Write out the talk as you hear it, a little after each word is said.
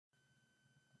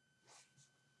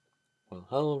Well,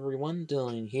 hello everyone,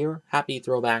 Dylan here. Happy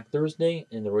Throwback Thursday,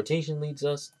 and the rotation leads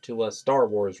us to a Star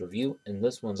Wars review, and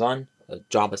this one's on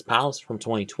Jabba's Palace from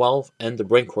 2012 and the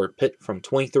Rancor Pit from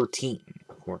 2013,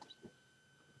 of course.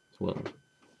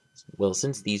 Well,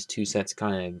 since these two sets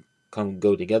kind of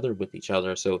go together with each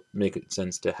other, so it makes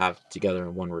sense to have together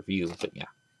in one review. But yeah,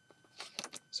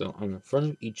 so on the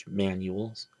front of each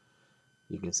manuals,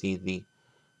 you can see the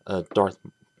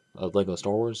Lego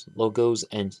Star Wars logos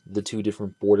and the two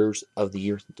different borders of the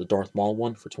year, the Darth Maul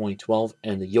one for 2012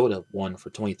 and the Yoda one for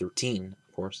 2013,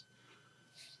 of course.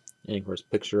 And of course,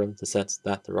 picture of the sets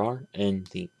that there are and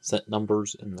the set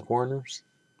numbers in the corners.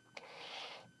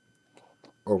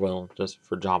 Or well, just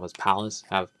for Jabba's Palace,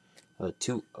 have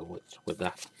two of which with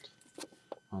that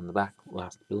on the back,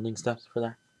 last building steps for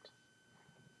that.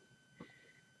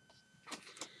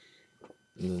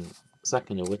 And then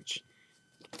second of which,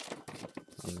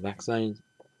 on the back side,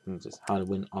 just how to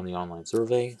win on the online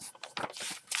survey.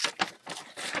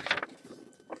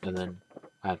 And then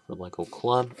add for Lego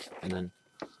Club, and then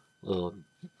a little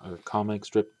comic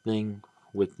strip thing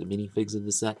with the minifigs of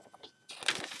the set.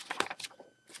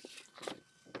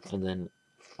 And then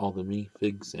all the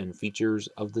minifigs and features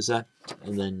of the set,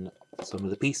 and then some of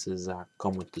the pieces that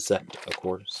come with the set, of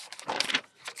course.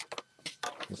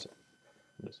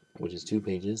 Which is 2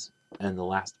 pages, and the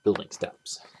last building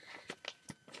steps.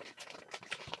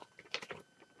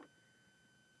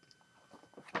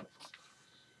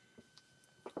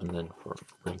 And then for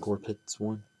Rancor Pits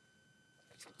one.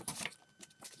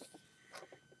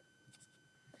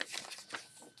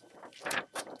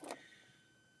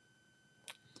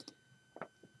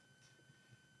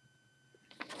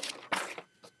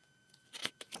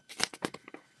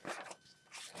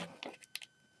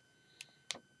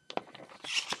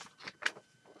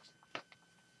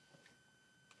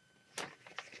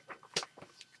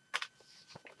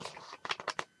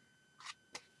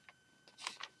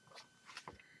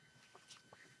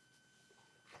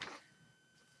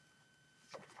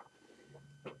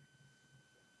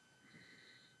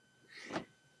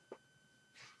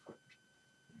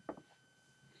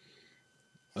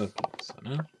 Okay, so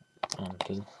now on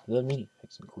to the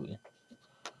minifigs included.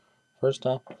 First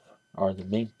up are the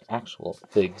main actual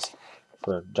figs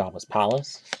for Jabba's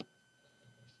Palace,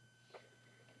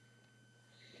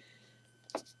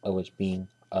 which being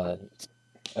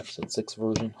Episode 6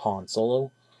 version Han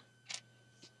Solo,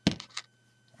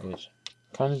 which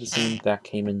kind of the same that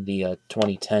came in the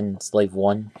 2010 Slave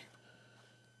 1,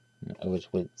 which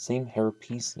with same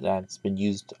hairpiece that's been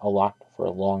used a lot for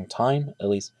a long time, at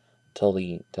least till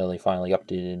they finally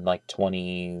updated in like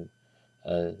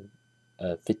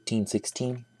 2015,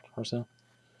 16 or so.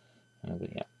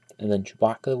 But yeah, and then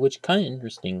Chewbacca, which kind of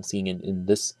interesting seeing it in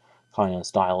this kind of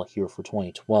style here for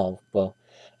 2012. Well,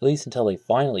 at least until they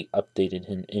finally updated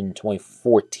him in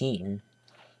 2014.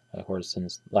 Of course,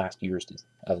 since last year's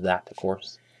of that, of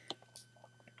course.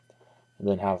 And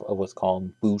then have what's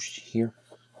called Boosh here,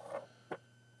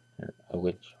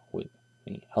 which with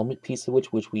the helmet piece of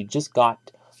which we just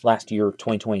got last year,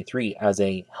 2023, as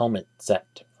a helmet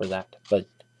set for that. But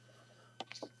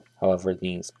however,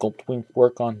 the sculpting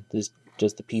work on this,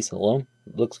 just the piece alone,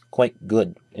 looks quite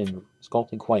good and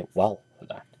sculpting quite well for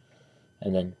that.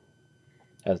 And then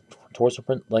as torso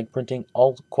print, leg printing,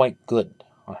 all quite good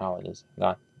on how it is.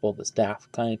 Got both the staff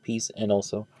kind of piece and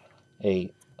also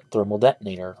a thermal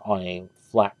detonator on a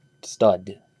flat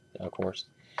stud, of course.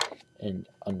 And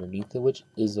underneath of which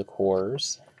is, of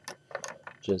course,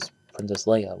 just Princess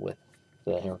Leia with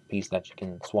the hair piece that you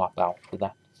can swap out for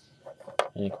that.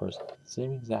 And of course,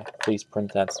 same exact face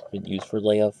print that's been used for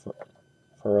Leia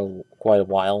for quite a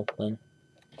while then.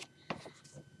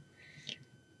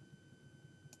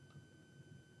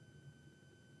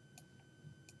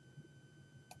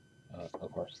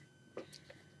 Of course.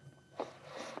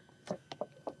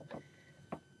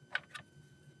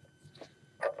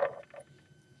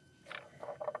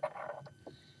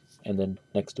 And then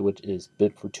next to which is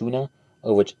Bib Fortuna,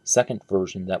 of which second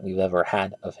version that we've ever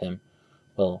had of him.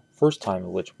 Well, first time of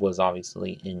which was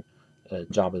obviously in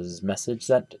Jabba's message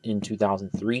set in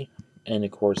 2003, and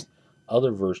of course,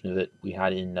 other version of it we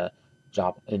had in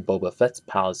Boba Fett's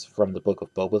palace from the Book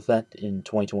of Boba Fett in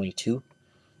 2022.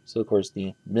 So of course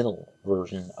the middle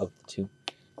version of the two,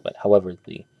 but however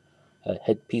the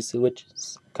headpiece of which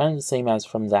is kind of the same as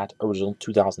from that original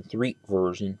 2003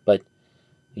 version, but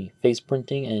the face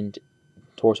printing and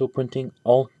torso printing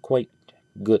all quite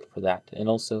good for that, and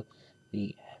also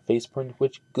the face print,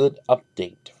 which good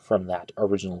update from that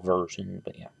original version.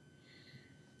 But yeah,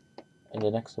 and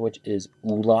the next of which is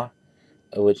Ula,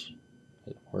 which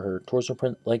where her torso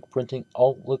print, leg printing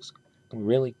all looks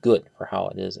really good for how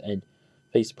it is, and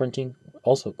face printing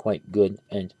also quite good,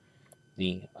 and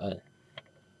the uh,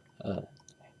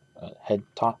 head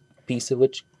top piece of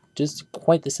which just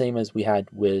quite the same as we had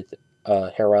with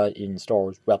Hera in Star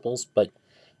Wars Rebels, but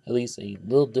at least a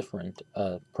little different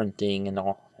printing and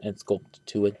all and sculpt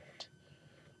to it.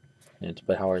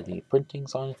 But however, the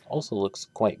printings on it also looks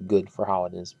quite good for how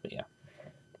it is. But yeah.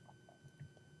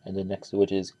 And then next to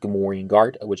which is Gamorrean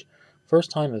Guard, which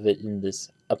first time of it in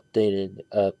this updated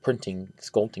printing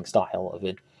sculpting style of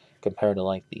it, compared to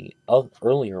like the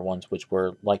earlier ones, which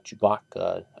were like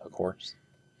Chewbacca, of course.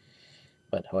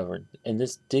 But however, and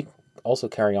this did also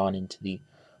carry on into the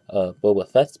Boba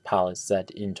Fett's palace set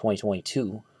in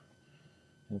 2022.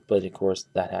 But of course,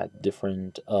 that had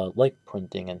different light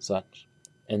printing and such.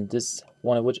 And this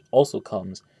one of which also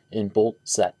comes in both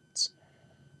sets,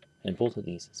 in both of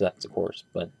these sets, of course.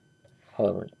 But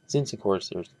however, since of course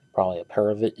there's probably a pair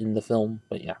of it in the film,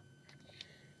 but yeah.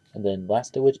 And then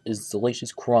last of which is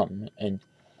Salacious Crumb, and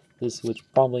this was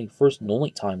probably first and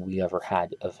only time we ever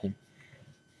had of him.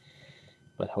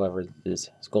 But however, this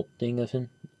sculpting of him,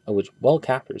 which well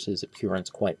captures his appearance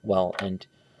quite well, and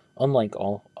unlike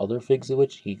all other figs of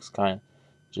which, he's kind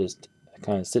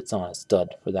of sits on a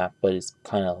stud for that, but it's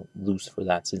kind of loose for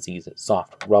that since he's a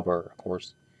soft rubber, of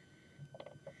course,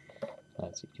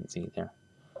 as you can see there.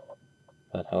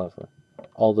 But however,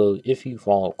 although if you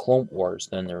follow Clone Wars,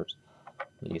 then there's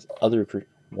these other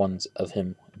ones of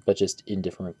him, but just in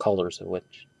different colors of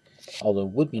which. Although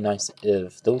it would be nice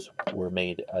if those were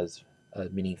made as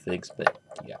minifigs, but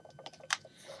yeah.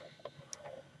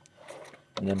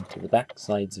 And then to the back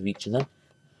sides of each of them.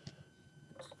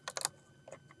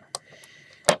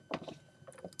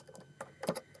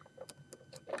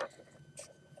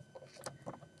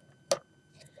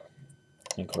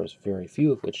 And of course, very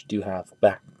few of which do have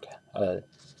back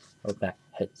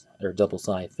heads or double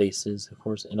side faces, of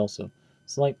course, and also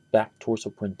slight back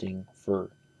torso printing for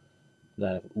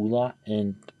that of Ula,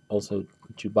 and also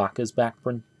Chewbacca's back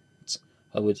prints,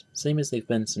 which same as they've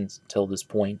been since till this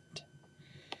point.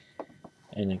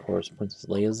 And of course, Princess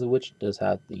Leia's, which does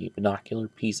have the binocular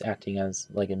piece acting as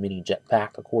like a mini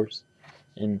jetpack, of course,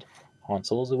 and Han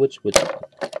Solo's, which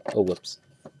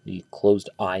the closed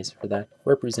eyes for that,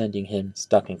 representing him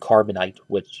stuck in carbonite,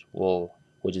 which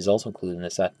is also included in the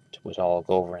set, which I'll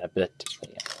go over in a bit. But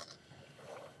yeah.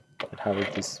 But however,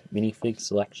 this minifig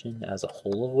selection as a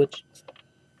whole of which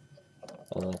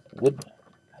would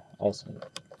also,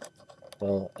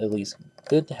 well, at least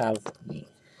good to have the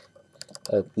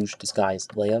Bouche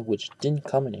disguised Leia, which didn't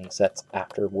come in any sets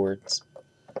afterwards,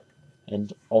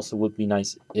 and also would be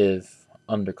nice if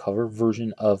undercover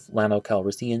version of Lando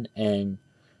Calrissian and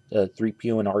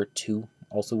 3PO and R2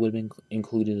 also would have been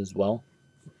included as well.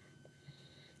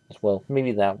 Well,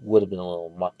 maybe that would have been a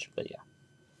little much, but yeah.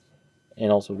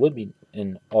 And also would be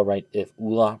alright if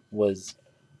Ula was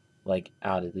like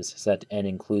out of this set and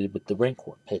included with the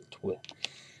Rancor pit, with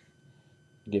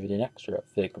give it an extra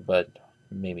fig, but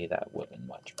maybe that would have been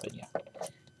much, but yeah.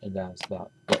 And that's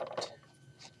about it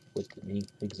with the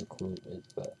minifigs included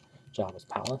with Jabba's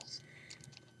palace.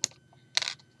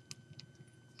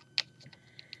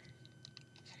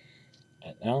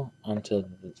 And now onto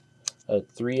the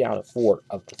 3 out of 4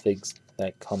 of the figs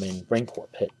that come in Rancor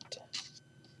pit.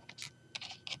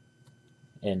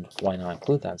 And why not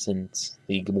include that, since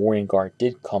the Gamorrean Guard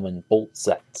did come in both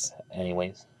sets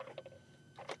anyways.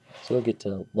 So we'll get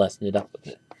to lessen it up a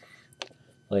bit.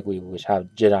 Like we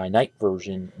have Jedi Knight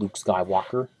version Luke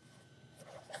Skywalker,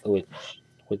 which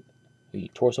with the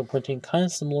torso printing kind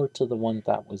of similar to the one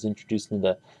that was introduced in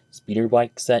the speeder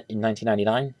bike set in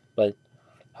 1999, but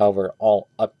however all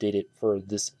updated for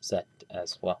this set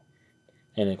as well.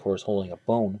 And of course holding a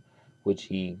bone, which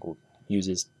he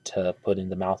uses to put in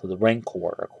the mouth of the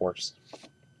Rancor, of course.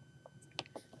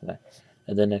 And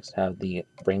then next have the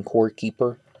Rancor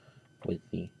Keeper with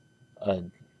the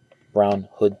brown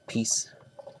hood piece.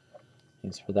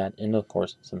 Things for that, and of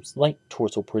course some slight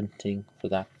torso printing for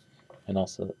that, and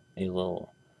also a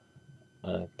little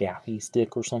gaffy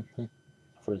stick or something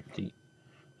for the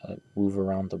move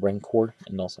around the Rancor,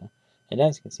 and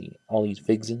as you can see, all these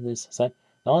figs in this set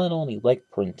not only like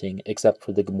printing except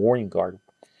for the Gamorrean Guard,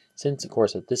 since of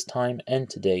course at this time and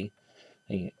today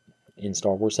in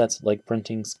Star Wars sets, like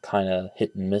printing's kind of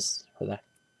hit and miss for that.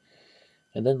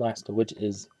 And then last of which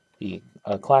is the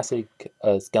classic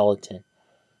skeleton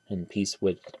and piece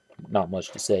with not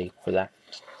much to say for that.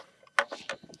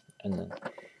 And then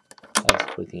as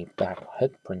for the back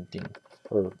head printing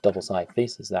or double side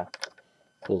faces that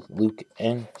both Luke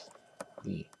and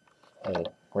the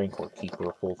Rancor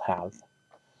Keeper both have.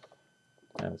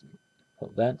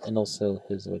 That, and also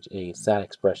his a sad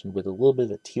expression with a little bit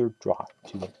of a teardrop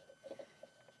to it.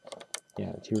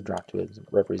 Yeah, a teardrop to it,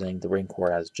 representing the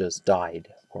Rancor has just died,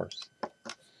 of course.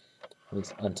 At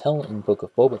least until in Book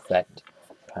of Boba Fett,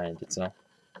 kind of did so.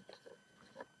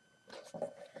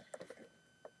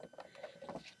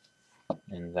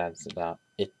 And that's about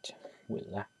it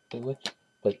with that.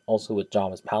 But also with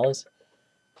Jabba's palace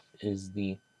is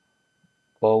the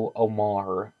Bo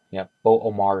Omar,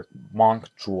 Monk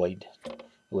droid,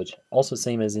 which also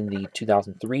same as in the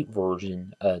 2003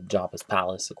 version, Jabba's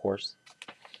palace, of course.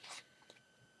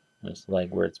 It's like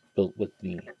where it's built with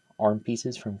the arm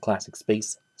pieces from classic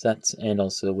space sets, and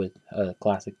also with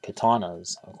classic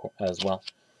katanas as well,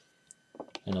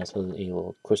 and also a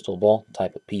little crystal ball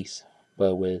type of piece,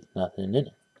 but with nothing in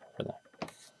it for that.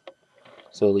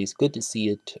 So at least good to see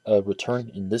it return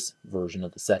in this version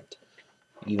of the set,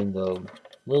 even though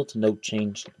little to no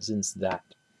change since that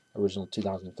original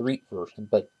 2003 version,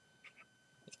 but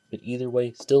either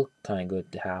way, still kind of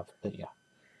good to have. But yeah.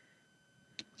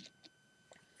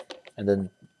 And then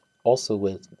also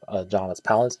with Jabba's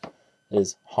palace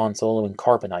is Han Solo and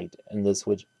Carbonite, and this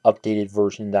which updated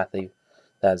version that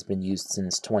has been used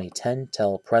since 2010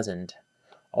 till present.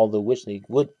 Although wish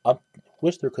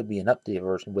there could be an updated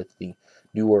version with the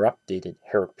newer updated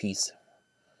hairpiece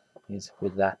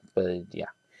with that, but yeah.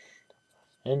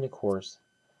 And of course,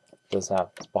 does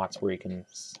have spots where you can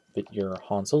fit your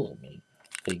Han Solo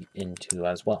minifig into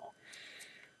as well,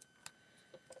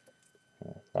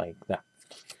 like that.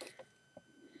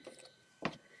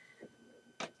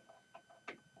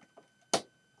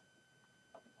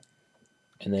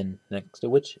 And then next to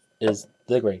which is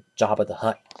the great Jabba the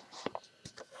Hutt,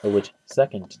 which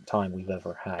second time we've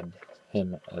ever had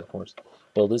him, of course.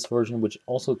 Well, this version, which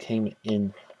also came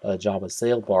in Jabba's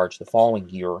sail barge the following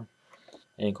year,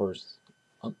 and of course,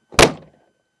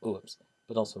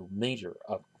 but also major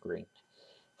upgrade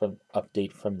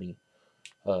from the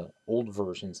old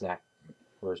version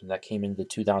that came in the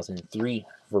 2003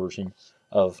 version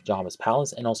of Jabba's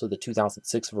palace, and also the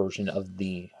 2006 version of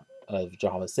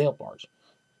Jabba's sail barge,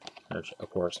 of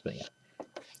course. But yeah.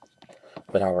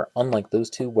 But however, unlike those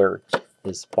two, where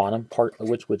this bottom part of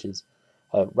which is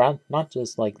round, not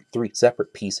just like three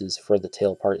separate pieces for the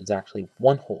tail part, it's actually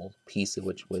one whole piece of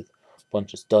which with a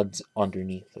bunch of studs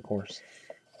underneath, of course.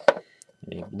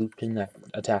 A blue pin that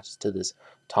attaches to this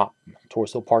top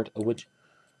torso part of which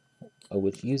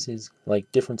uses like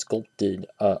different sculpted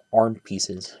arm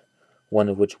pieces, one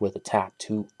of which with a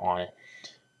tattoo on it.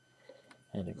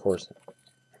 And of course,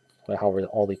 however,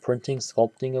 all the printing,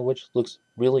 sculpting of which looks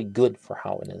really good for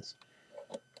how it is.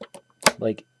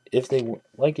 Like if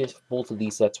both of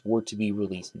these sets were to be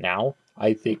released now,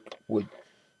 I think would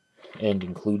and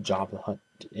include Jabba the Hutt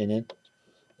in it,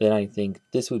 then I think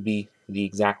this would be the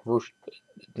exact version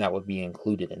that would be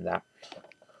included in that.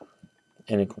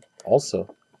 And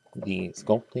also, the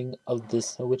sculpting of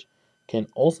this, which can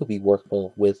also be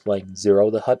workable with like Zero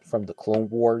the Hutt from the Clone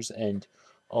Wars, and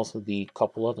also the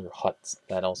couple other Hutts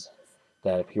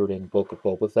that appeared in Book of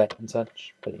Boba Fett and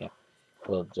such. But yeah,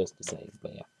 well, just to say,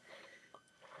 but yeah.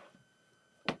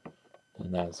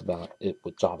 And that's about it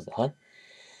with Jabba the Hutt.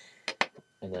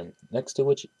 And then next to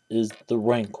which is the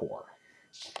Rancor.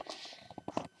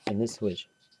 And this which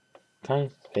kind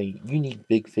of a unique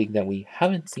big fig that we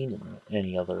haven't seen in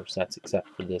any other sets except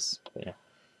for this. But yeah.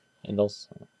 And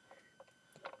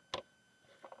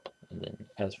then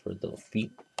as for the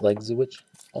feet, legs of which,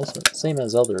 also same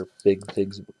as other big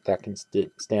figs that can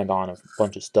stand on a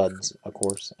bunch of studs, of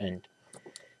course, and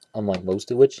unlike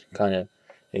most of which, kind of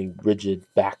a rigid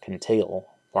back and tail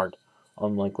part,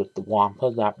 unlike with the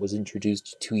Wampa that was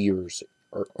introduced 2 years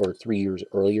or 3 years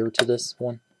earlier to this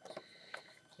one.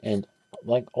 And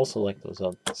also like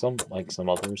some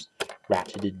others,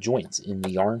 ratcheted joints in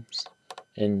the arms,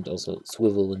 and also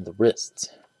swivel in the wrists.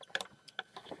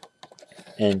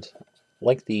 And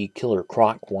like the Killer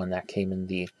Croc one that came in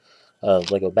the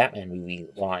Lego Batman movie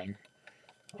line,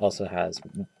 also has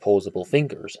posable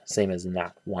fingers, same as in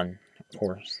that one, of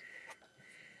course.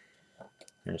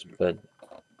 But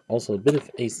also a bit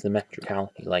of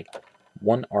asymmetricality, like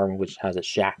one arm which has a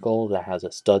shackle that has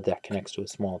a stud that connects to a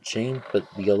small chain, but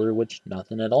the other which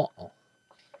nothing at all.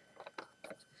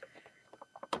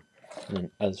 And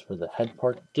then as for the head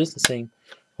part, just the same,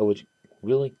 which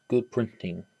really good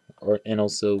printing, and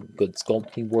also good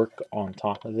sculpting work on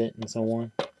top of it and so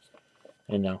on.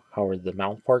 And now however the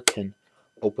mouth part can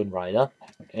open right up,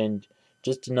 and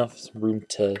just enough room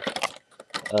to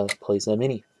place a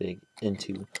minifig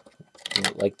into,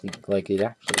 like it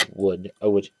actually would,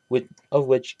 of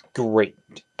which great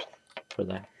for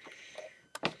that.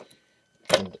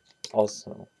 And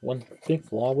also, one big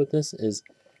flaw with this is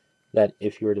that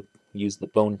if you were to use the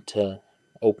bone to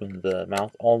open the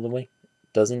mouth all the way,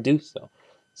 doesn't do so.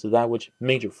 So that which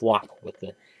major flop with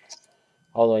it.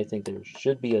 Although I think there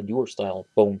should be a newer style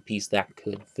bone piece that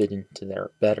could fit into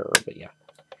there better, but yeah.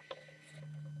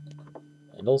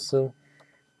 And also,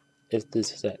 if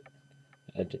this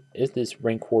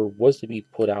Rancor was to be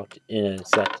put out in a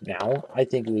set now, I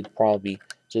think it would probably be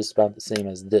just about the same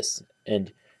as this,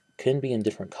 and can be in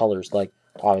different colors, like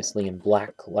obviously in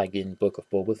black, like in Book of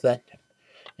Boba Fett,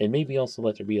 and maybe also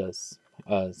let there be a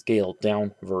scaled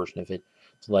down version of it,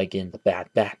 like in the Bad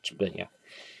Batch, but yeah.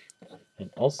 And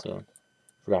also,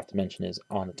 forgot to mention is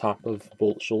on the top of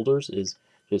both shoulders is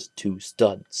just two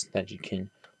studs that you can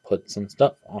put some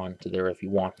stuff onto there if you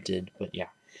wanted, but yeah.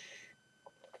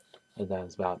 And that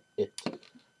is about it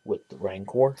with the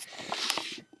Rancor.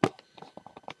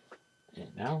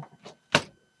 And now,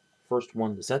 first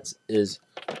one of the sets is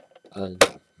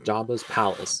Jabba's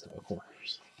Palace, of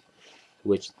course,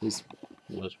 which this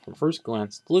was from first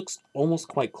glance looks almost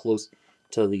quite close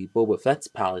to the Boba Fett's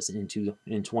palace in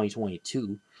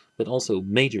 2022, but also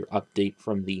major update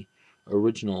from the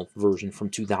original version from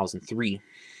 2003.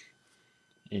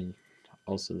 And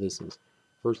also this is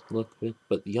first look of it,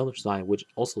 but the other side, which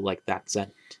also like that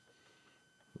set,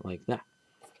 like that,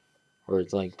 where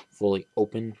it's like fully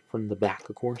open from the back,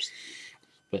 of course,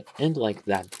 but end like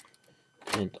that,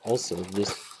 and also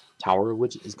this tower,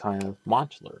 which is kind of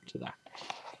modular to that.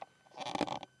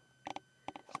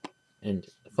 And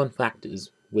the fun fact is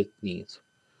with these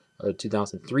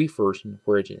 2003 version,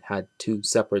 where it had two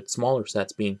separate smaller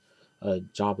sets, being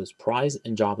Jabba's Prize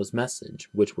and Jabba's Message,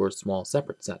 which were small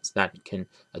separate sets that can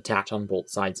attach on both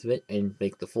sides of it and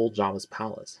make the full Jabba's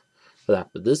Palace for that.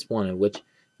 But this one, in which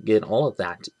you get all of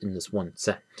that in this one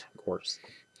set, of course.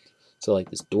 So like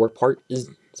this door part is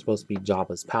supposed to be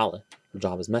Jabba's Palace, or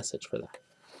Jabba's Message for that,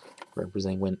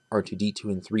 representing when R2-D2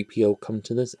 and 3PO come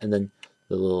to this, and then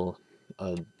the little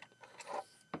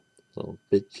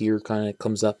bit here kind of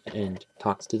comes up and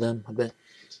talks to them a bit.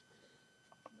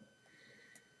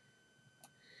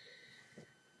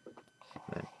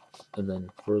 And then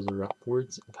further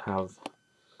upwards, have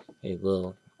a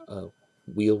little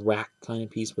wheel rack kind of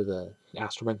piece with a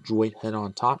astromech droid head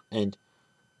on top and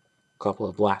a couple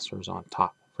of blasters on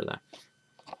top for that.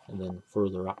 And then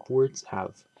further upwards,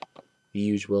 have the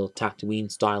usual Tatooine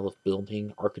style of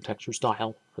building, architecture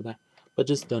style for that, but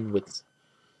just done with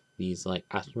these like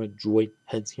astromech droid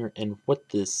heads here. And what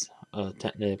this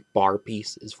technic bar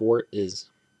piece is for is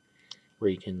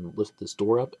where you can lift this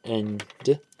door up and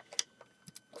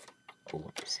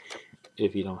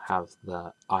if you don't have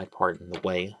the eye part in the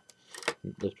way,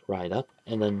 lift right up,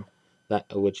 and then that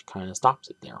which kind of stops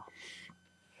it there.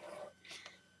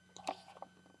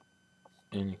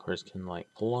 And of course can like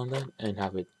pull on that and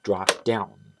have it drop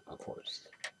down, of course.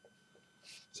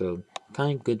 So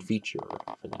kind of good feature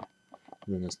for that.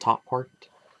 And then this top part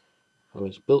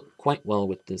was built quite well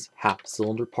with this half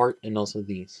cylinder part and also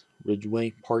these ridgeway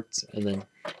parts, and then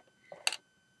a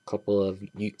couple of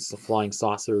flying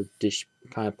saucer dish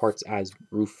kind of parts as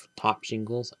roof top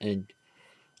shingles, and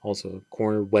also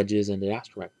corner wedges and an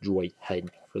astromech droid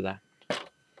head for that.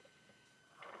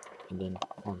 And then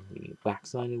on the back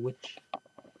side of which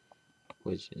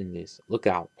in this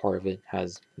lookout part of it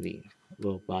has the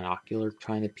little binocular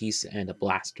kind of piece and a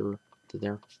blaster to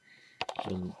there.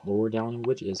 And lower down in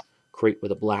which is crate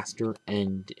with a blaster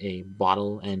and a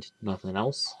bottle and nothing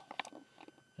else.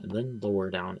 And then lower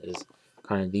down is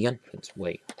kind of the entrance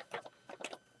way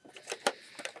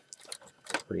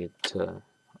for you to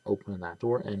open that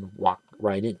door and walk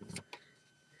right in.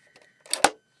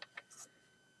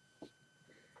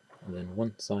 And then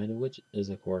one side of which is,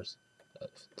 of course,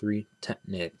 3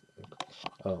 Technic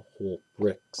whole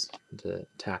bricks to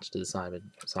attach to the side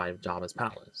of Jabba's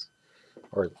palace,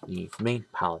 or the main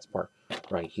palace part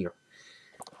right here.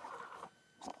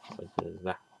 So there's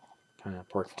that kind of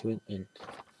part to it, and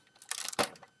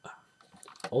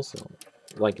also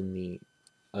like in the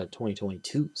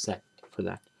 2022 set for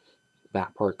that,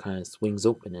 back part kind of swings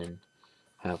open and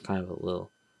have kind of a little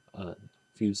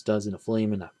few studs and a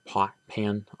flame and a pot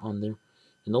pan on there,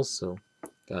 and also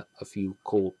got a few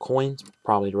gold coins,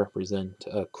 probably to represent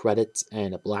credits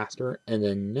and a blaster, and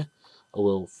then a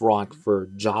little frog for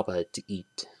Jabba to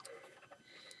eat.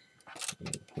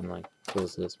 And you can like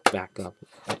close this back up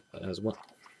as well.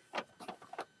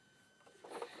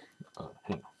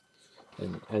 Hang on.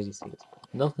 And as you see, it's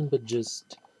nothing but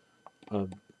just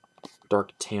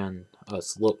dark tan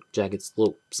jagged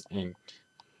slopes, and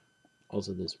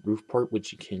also this roof part,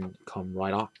 which you can come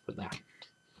right off for that.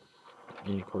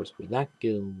 And of course, with that,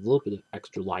 get a little bit of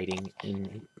extra lighting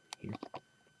in here.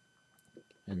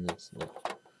 And this little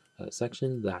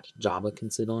section that Jabba can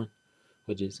sit on,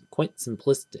 which is quite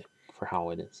simplistic for how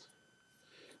it is.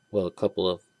 well, a couple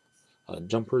of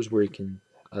jumpers where you can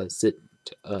sit,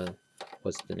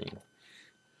 what's the name?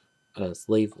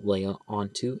 Slave Leia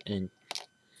onto and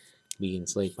be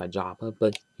enslaved by Jabba,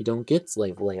 but you don't get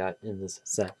Slave Leia in this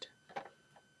set.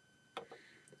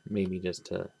 Maybe just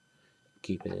to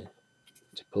keep it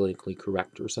politically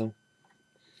correct or so.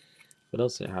 But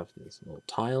also have this little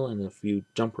tile and a few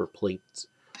jumper plates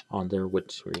on there,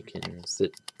 which where you can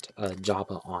sit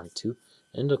Jabba onto,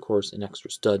 and of course an extra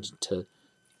stud to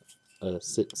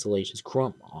sit Salacious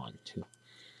Crumb onto.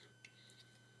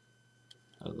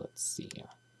 Let's see.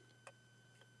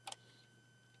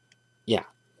 Yeah,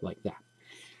 like that.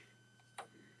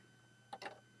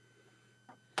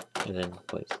 And then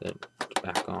place it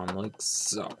back on like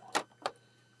so.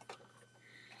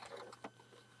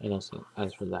 And also,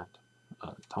 as for that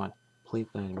tie plate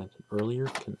that I mentioned earlier,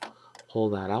 can pull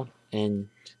that out and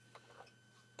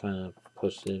kind of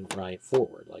push it right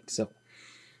forward like so.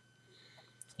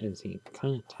 And see,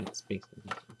 kind of tight space.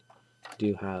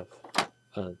 Do have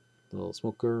a little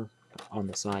smoker on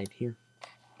the side here,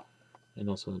 and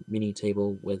also a mini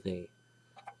table with a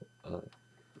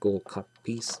gold cup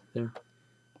piece there,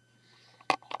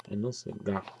 and also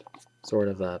got sort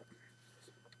of a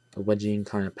wedging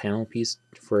kind of panel piece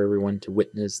for everyone to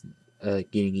witness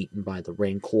getting eaten by the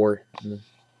Rancor. And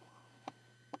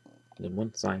then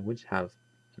one side which have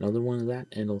another one of that,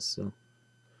 and also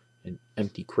an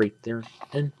empty crate there,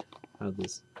 and have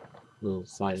this little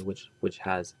side which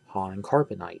has Han and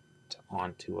Carbonite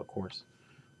onto, of course,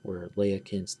 where Leia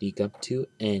can sneak up to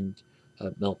and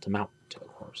melt him out, of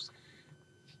course.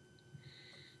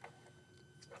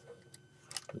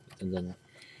 And then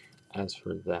as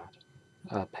for that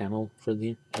panel for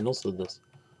the, and also this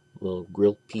little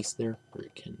grill piece there where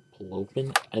you can pull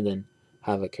open and then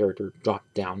have a character drop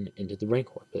down into the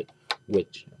Rancor pit,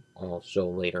 which I'll show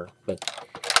later. But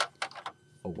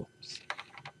oh, whoops.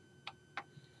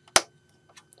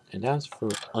 And as for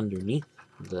underneath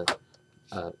the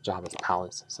Jabba's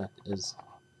palace set is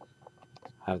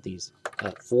have these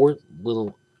 4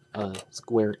 little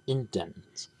square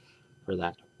indents for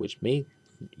that, which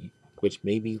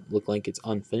maybe look like it's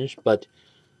unfinished, but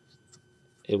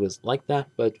it was like that.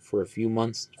 But for a few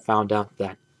months, found out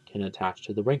that can attach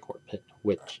to the Rancor pit,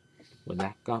 which when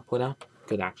that got put out,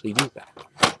 could actually do that.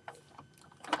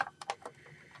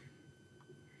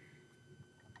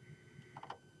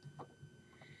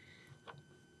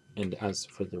 And as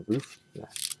for the roof that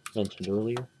I mentioned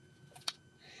earlier,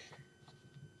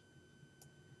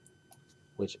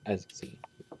 which, as you can see,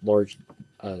 large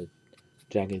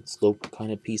jagged slope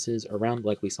kind of pieces around,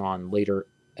 like we saw in later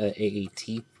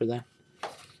AAT for that,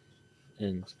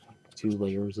 and 2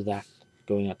 layers of that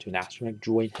going out to an astromech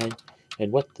droid head.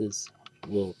 And what this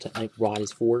little Technic rod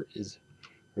is for is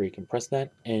where you can press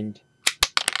that and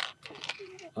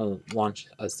launch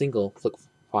a single flick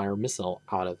fire missile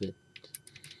out of it,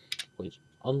 which,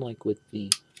 unlike with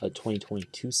the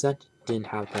 2022 set, didn't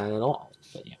have that at all.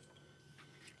 But yeah.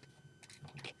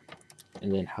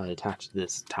 And then how to attach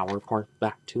this tower part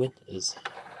back to it is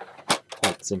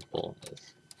quite simple.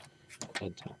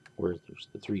 Where there's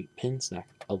the 3 pins that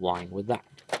align with that,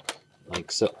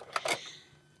 like so.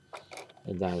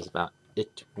 And that is about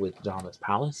it with Jabba's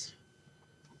palace.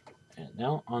 And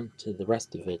now on to the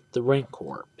rest of it, the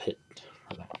Rancor pit.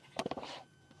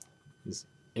 This,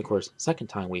 of course, second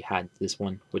time we had this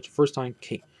one, which first time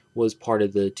was part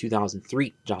of the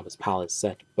 2003 Jabba's palace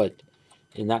set, but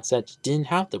in that set didn't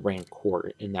have the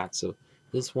Rancor in that, so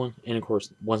this one, and of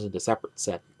course, wasn't a separate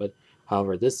set, but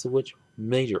however, this is which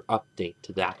major update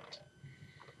to that.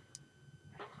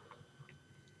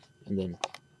 And then,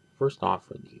 first off,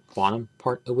 for the bottom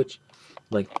part of which,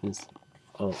 like this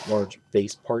large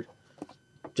base part,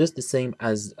 just the same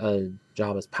as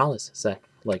Jabba's palace set,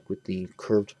 like with the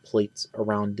curved plates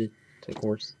around it, of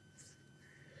course.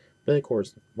 But of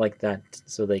course, like that,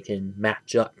 so they can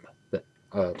match up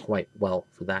quite well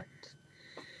for that.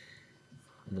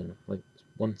 And then, like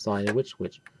one side of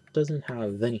which doesn't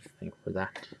have anything for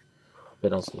that,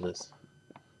 but also this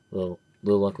little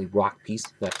ugly rock piece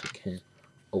that you can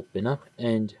open up,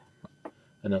 and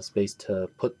enough space to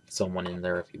put someone in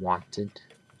there if you wanted.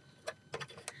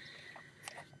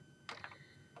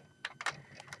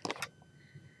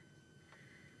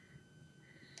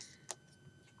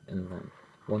 And then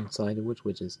one side of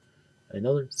which is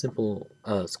another simple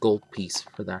skull piece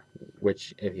for that,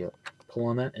 which if you pull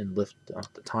on that and lift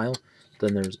up the tile,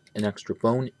 then there's an extra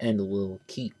bone and a little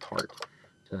key part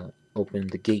to open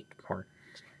the gate part.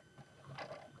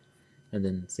 And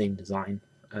then same design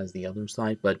as the other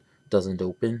side, but doesn't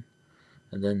open.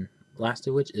 And then last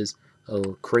of which is a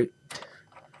crate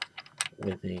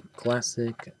with a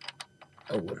classic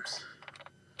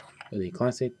with a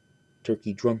classic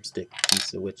turkey drumstick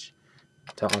piece, of which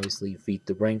to obviously feed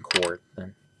the Rancor,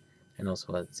 then, and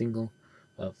also a single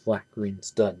flat green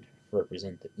stud to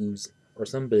represent the ooze or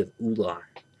some bit of oolah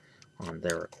on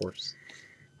there, of course.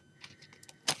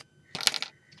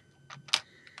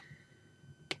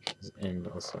 And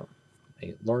also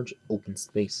a large open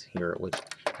space here, with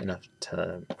enough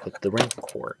to put the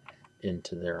Rancor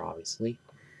into there, obviously.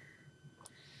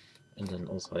 And then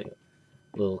also a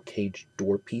little cage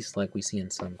door piece like we see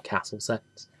in some castle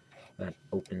sets that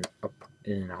open up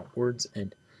in and outwards,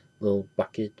 and little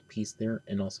bucket piece there,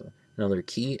 and also another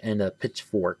key and a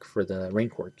pitchfork for the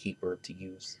Rancor keeper to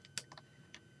use.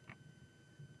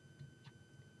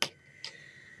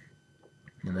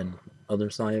 And then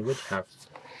other side of it have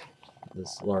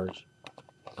this large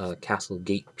castle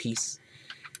gate piece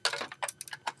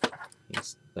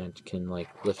that can like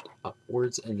lift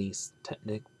upwards, and these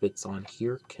technic bits on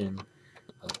here can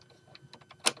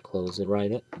close it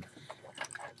right in.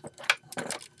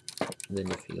 And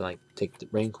then if you like take the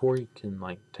Rancor, you can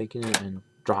like take it and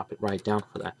drop it right down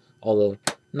for that. Although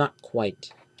not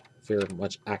quite very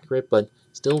much accurate, but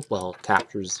still well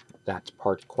captures that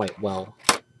part quite well.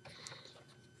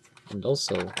 And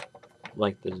also,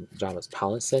 like the Jabba's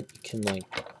Palace set, you can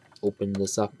like open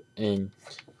this up and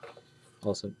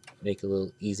also make it a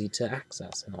little easy to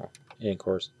access and all. And of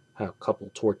course, have a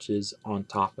couple torches on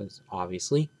top, as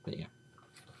obviously, but yeah.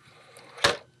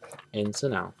 And so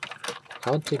now,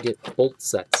 how to get bolt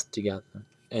sets together,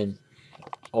 and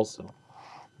also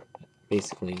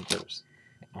basically there's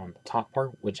on the top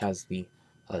part, which has the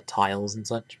tiles and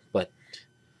such, but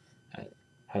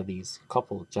have these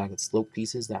couple jagged slope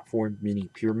pieces that form mini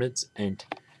pyramids, and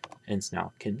so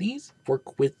now, can these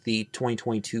work with the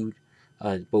 2022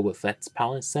 Boba Fett's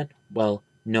palace set? Well,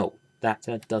 no, that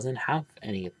set doesn't have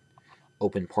any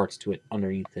open parts to it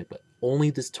underneath it, but only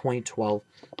this 2012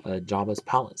 Jabba's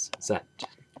Palace set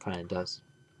kind of does.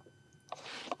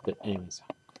 But anyways,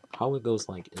 how it goes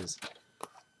like is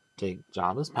take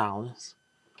Jabba's Palace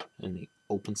and the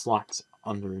open slots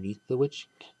underneath the witch,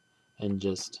 and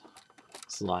just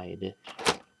slide it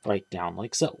right down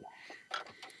like so.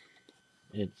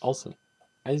 It also,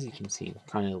 as you can see,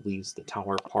 kind of leaves the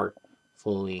tower part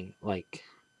fully like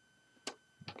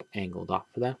angled off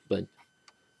for that, but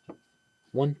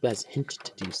one best hint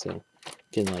to do so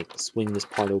can like swing this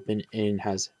part open and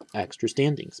has extra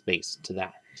standing space to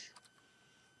that.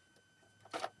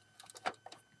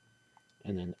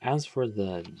 And then as for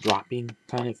the dropping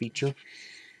kind of feature,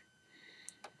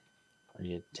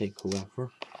 you take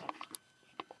whoever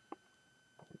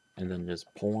and then just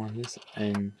pull on this,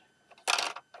 and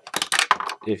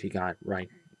if you got it right,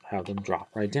 have them drop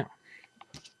right down.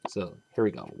 So here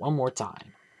we go, one more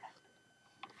time.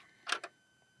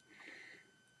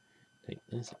 Take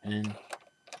this and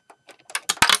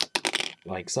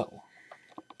like so.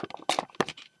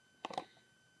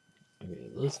 Okay,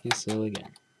 let's do so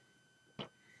again.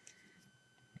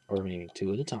 Or maybe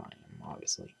two at a time,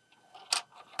 obviously.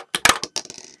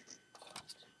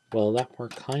 Well, that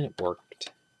part kind of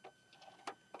worked.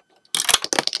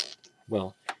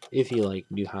 Well, if you like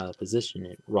knew how to position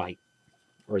it right,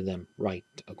 or them right,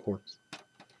 of course.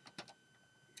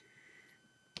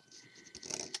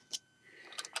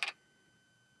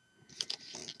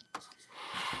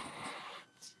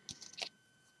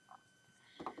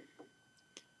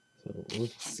 So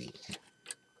let's see.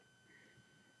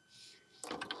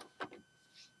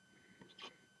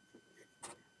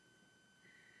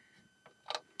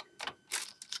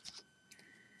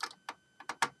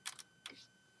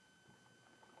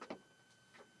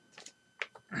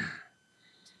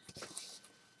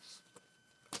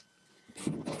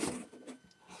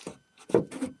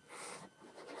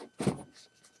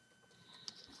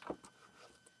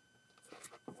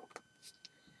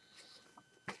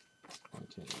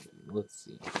 Okay, let's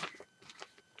see.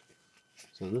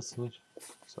 So this switch.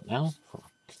 So now,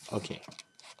 okay.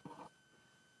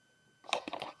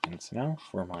 And so now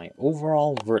for my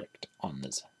overall verdict on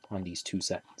these two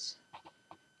sets.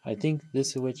 I think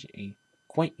this switch a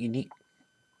quite unique,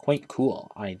 quite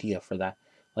cool idea for that.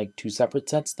 Like two separate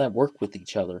sets that work with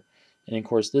each other. And of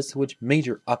course, this switch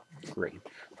major upgrade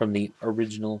from the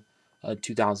original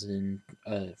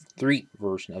 2003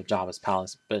 version of Jabba's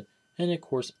Palace, and of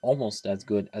course almost as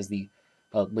good as the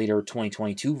later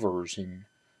 2022 version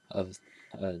of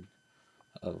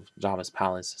Jabba's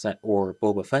Palace set, or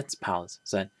Boba Fett's Palace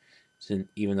set,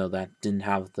 even though that didn't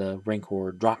have the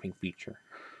Rancor dropping feature.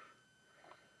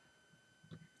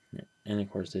 And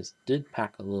of course this did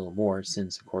pack a little more,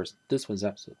 since of course this was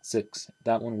episode 6.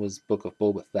 That one was Book of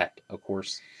Boba Fett, of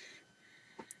course.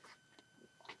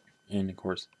 And of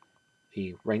course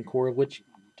the Rancor, which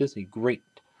just a great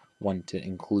one to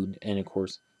include. And of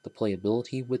course, the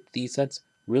playability with these sets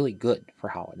really good for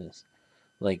how it is.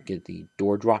 Like the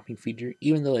door dropping feature,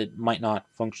 even though it might not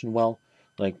function well,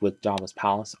 like with Jabba's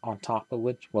palace on top of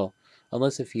which, well,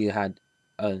 unless if you had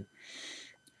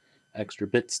extra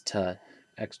bits to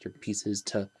extra pieces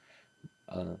to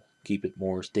keep it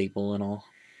more stable and all.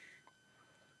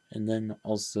 And then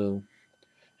also,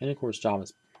 and of course,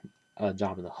 Jabba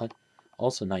the Hutt,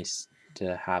 also nice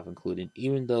to have included,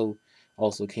 even though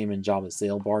also came in Jabba's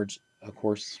sail barge, of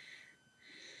course.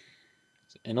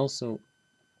 And also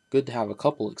good to have a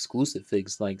couple exclusive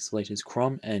figs like Salacious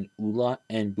Crumb and Ula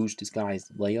and Boosh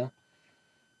Disguised Leia.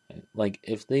 Like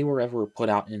if they were ever put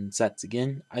out in sets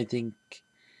again, I think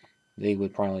they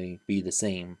would probably be the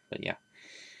same. But yeah.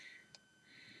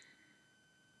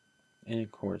 And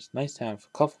of course, nice to have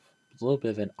a little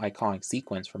bit of an iconic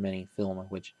sequence from any film,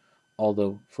 which,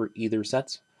 although for either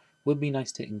sets, would be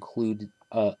nice to include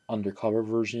a undercover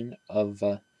version of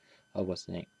what's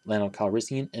the name, Lando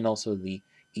Calrissian, and also the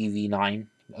EV9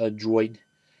 droid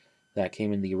that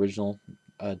came in the original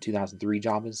 2003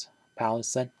 Jabba's Palace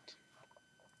set.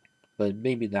 But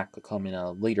maybe that could come in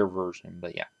a later version.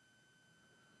 But yeah.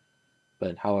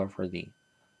 But however, the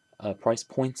price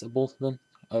points of both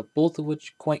of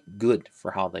which quite good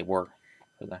for how they were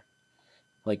for that.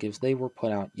 Like if they were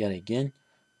put out yet again,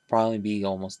 probably be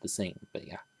almost the same. But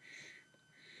yeah.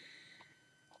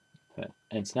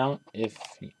 And so now,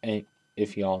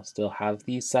 if y'all still have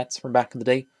these sets from back in the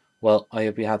day, well, I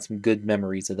hope you had some good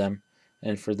memories of them.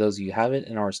 And for those of you who haven't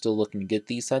and are still looking to get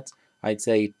these sets, I'd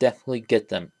say definitely get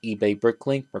them. eBay,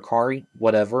 Bricklink, Mercari,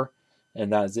 whatever.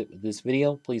 And that is it with this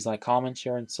video. Please like, comment,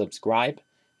 share, and subscribe.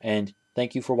 And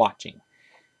thank you for watching.